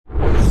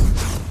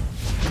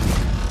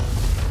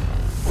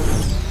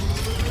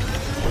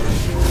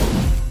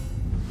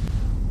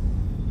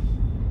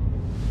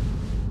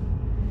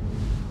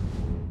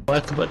I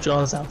can put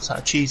jaws out, so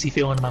that cheesy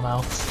feeling in my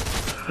mouth.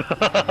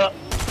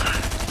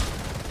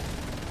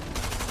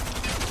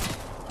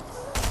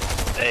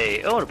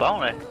 Hey, oh, the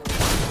bounty.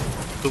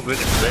 Good bring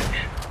it switch.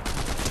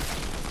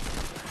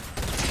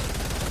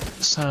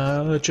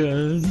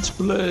 Sergeant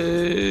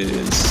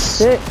Blaze.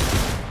 Shit.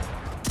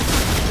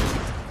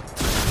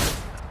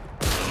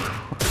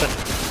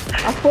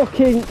 I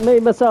fucking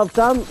made myself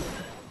dance.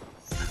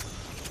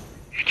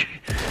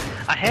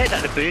 I hate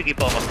that the boogie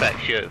bomb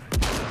affects you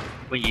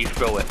when you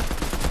throw it.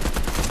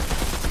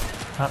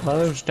 At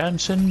those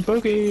dancing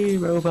boogie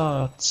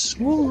robots.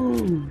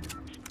 Woo!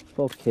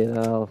 Fucking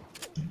hell.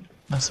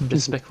 That's some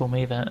despicable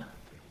me, that.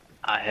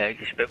 I hate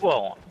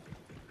despicable.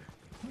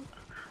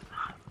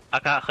 I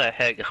can't say I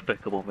hate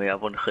despicable me,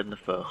 I've only in the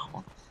first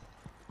one.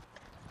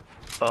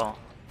 Oh,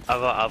 I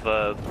gotta have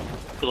a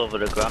glove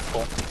of the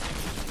grapple.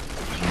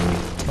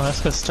 Well,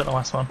 let's go to the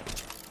last one.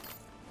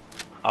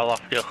 I'll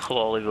have to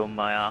slowly run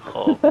my ass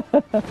over.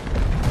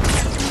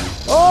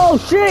 Oh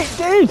shit,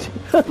 dude!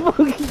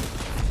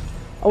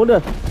 I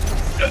wonder.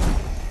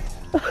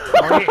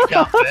 Oh, you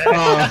can't fit.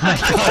 Oh my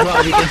god, what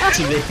have you done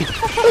to me?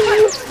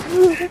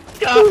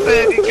 Can't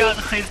fit, you can't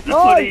hit the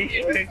funny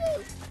thing.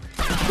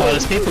 Oh,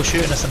 there's people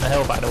shooting us in the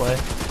hill, by the way.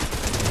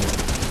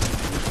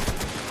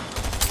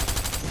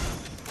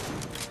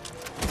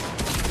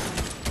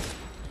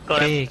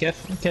 Got him. Hey, get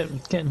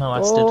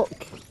molested. Oh,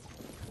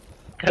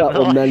 that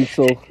was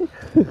mental.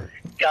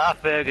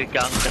 Garth Berger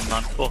gangster,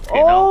 man. Fucking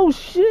Oh hell.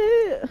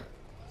 shit!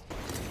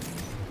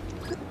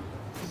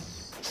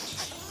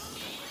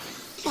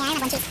 Yeah, I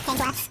have one too. Came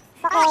to us.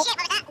 Oh shit,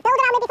 what was that? Build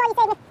around me before you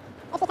save me.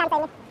 If you can save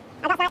me.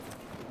 I got that.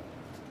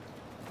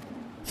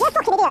 You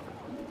fucking idiot!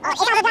 Oh, if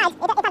I'd have died,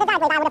 if I'd have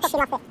died, I would have fucking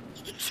lost it.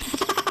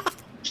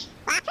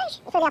 What happened?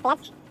 It threw me off the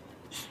edge.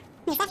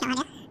 He's dead now, aren't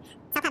you?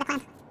 Top of the clan.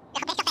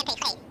 Look, this got pretty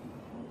clean.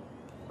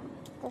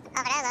 Over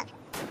there, look.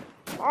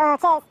 Oh,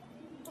 cheers.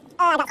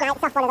 I got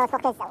sniped off one of those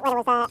fuckers when I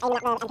was aiming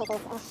at the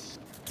NPCs.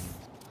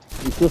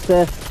 He's just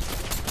there.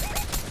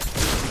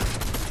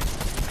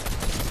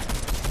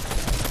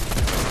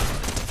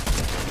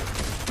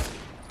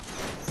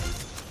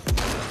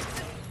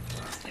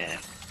 Yeah.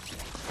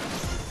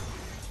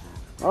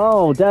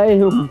 Oh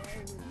damn!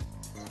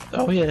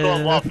 Oh yeah.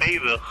 Got more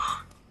people.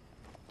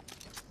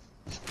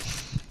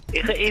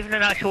 Is it even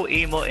an actual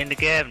emote in the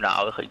game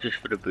now, or is it just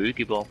for the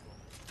boogie bomb?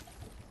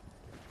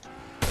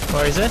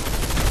 Where is it?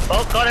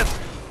 Oh, got him!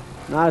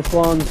 Nice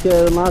one,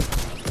 cheering lad.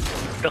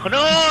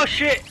 No,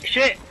 shit,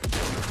 shit!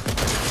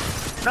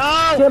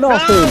 No! Get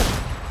off no! him!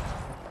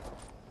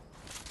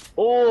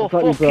 Oh, I've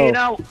got you, fucking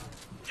bro. hell!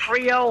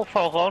 3 health,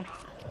 hold on.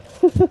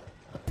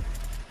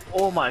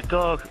 Oh my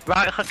god,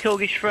 right, I killed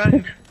his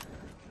friend.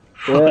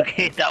 Yeah.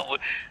 Fucking,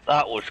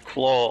 that was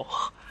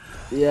close.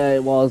 Yeah,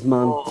 it was,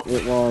 man. Oh.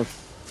 It was.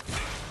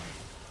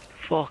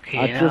 Fucking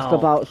I hell. just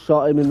about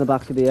shot him in the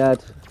back of the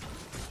head.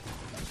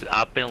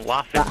 I've been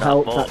laughing That that,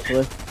 helped, much.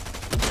 actually.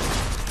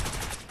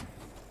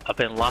 I've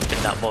been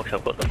laughing that much,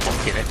 I've got the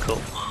fucking hiccup.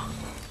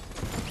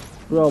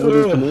 Bro, we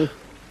need to move.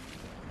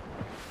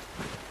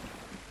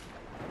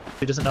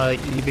 He doesn't know that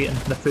you've eaten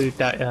the food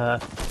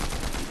that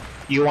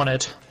you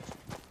wanted.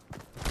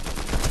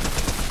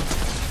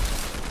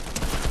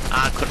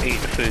 I couldn't eat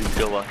the food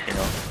Joe was, you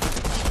know.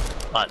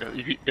 Like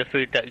the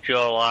food that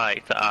Joe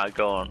liked that I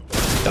gone.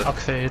 Dog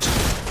food.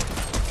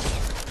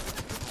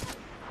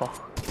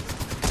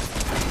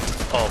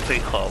 Oh,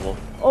 big horrible.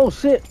 Oh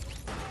shit!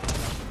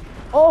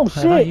 Oh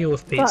How about shit! you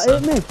with That pizza?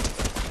 hit me.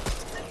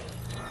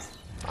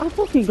 I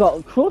fucking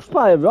got crushed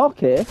by a rock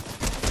here.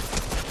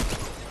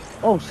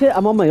 Oh shit!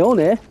 I'm on my own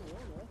here.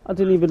 I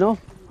didn't even know.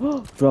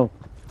 Bro,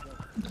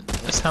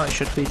 That's how it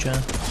should be,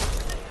 John.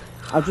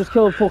 I've just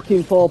killed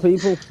fucking 4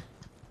 people.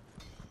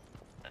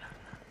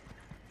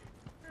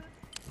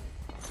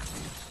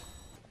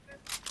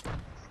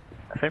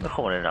 I think we're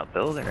coming in that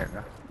building, isn't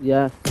there?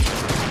 Yeah.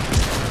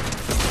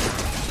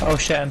 Oh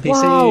shit,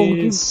 NPCs. Wow,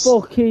 you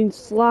fucking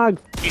slag.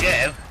 You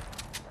get him?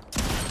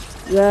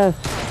 Yeah.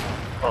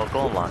 Oh, go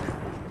on, man.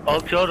 Oh,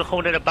 Joe, they're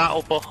coming in a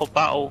battle, buckle,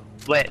 battle.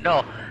 Wait,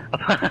 no.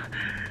 Did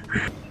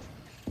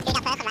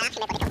that person right after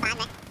me, but he couldn't find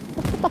me.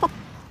 Oh,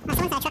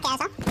 someone's gonna chuck it as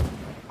well.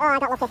 Oh, I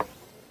got lucky.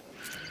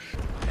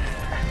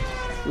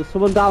 There's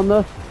someone down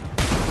there.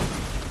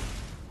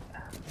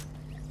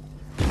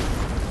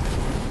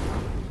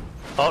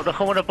 Oh, they're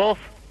coming above.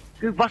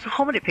 Dude, what's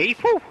how many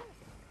people?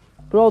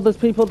 Bro, there's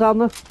people down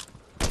there.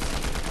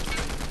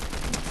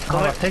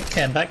 Oh, that pig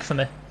came back for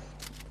me.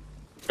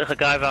 There's a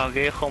guy around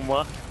here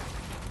somewhere.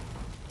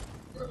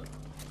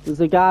 There's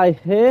a guy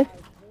here.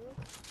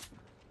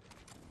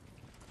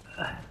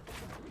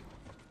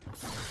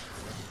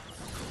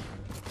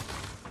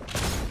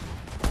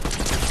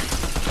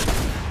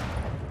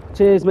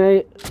 Cheers,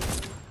 mate.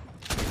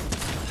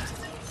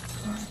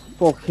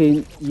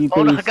 Fucking you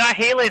Oh, there's a beast. guy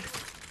healing.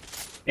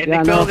 In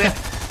Yeah, I the know. building.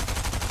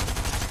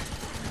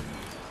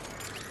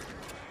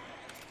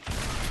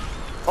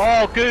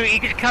 Oh, dude, he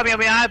just came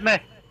behind me.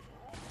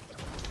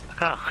 I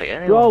can't see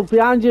anyone. Bro,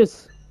 behind you.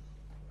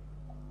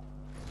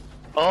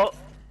 Oh,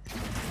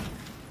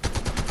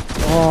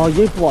 Oh,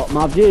 you blocked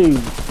my view.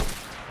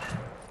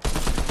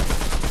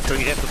 what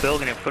you get for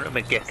building in front of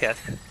me, dickhead.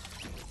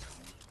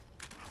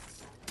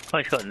 Oh,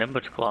 he's got a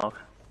Nimbus cloak.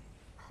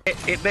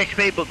 It missed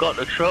me but got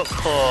the truck,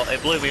 so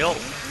it blew me up.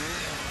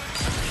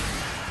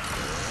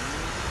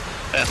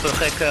 I have to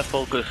stay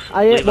careful because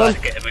Levi's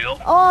getting me up.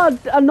 Oh,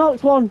 I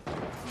knocked one.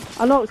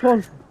 I knocked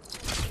one.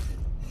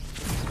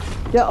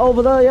 Get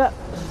over there, yeah.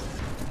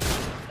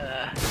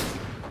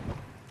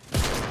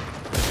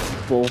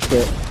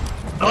 Bullshit.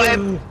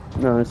 Oh,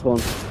 Nice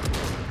one.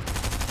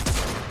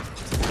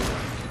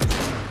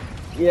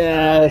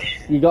 Yes,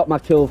 you got my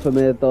kill for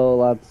me though,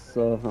 lads,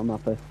 so I'm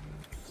happy.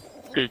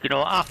 Dude, you know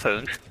what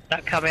happened?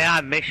 That camera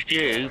I missed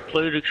you,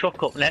 flew the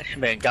truck up next to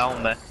me and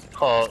down me.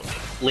 So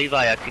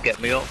Levi had to get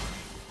me up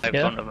in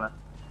front of me.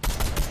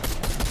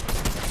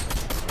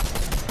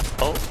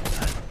 Oh.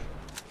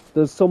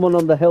 There's someone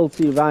on the hill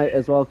to your right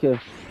as well, Kim.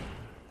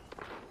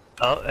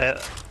 Oh,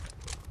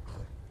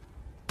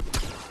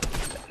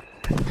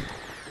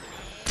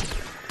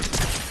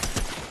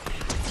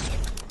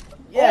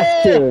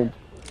 Yes, Kieran.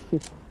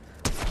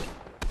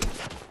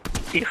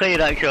 You clear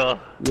that, Joe?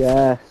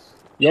 Yes.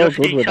 You're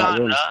good with that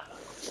run.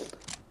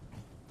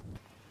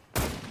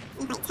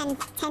 Like 10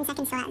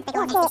 seconds for that big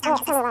one.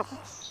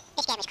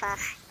 This game is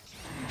close.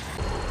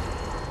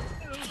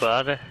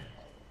 Bad.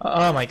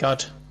 Oh my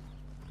god.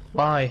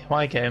 Why?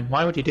 Why game?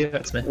 Why would you do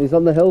that to me? He's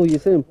on the hill, you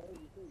see him.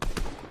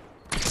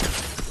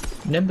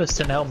 Nimbus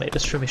didn't help me, it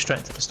just threw me straight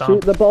into the storm.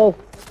 Shoot the ball.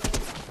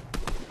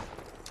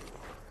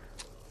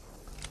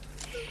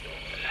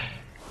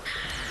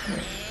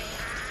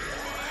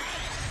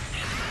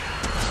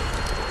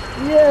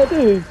 Yeah,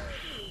 dude.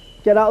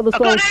 Get out of the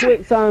storm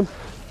quick, Sam.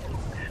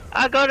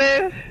 I got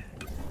him!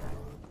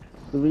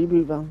 The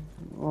reboot van.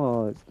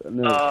 Oh, it's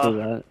no, it's too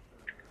right.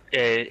 Yeah,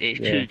 it's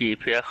 2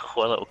 DPS,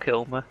 well it'll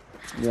kill me.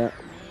 Yeah.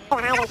 Oh,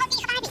 I don't think you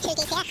survived it 2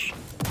 DPS.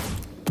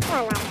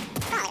 Oh, no.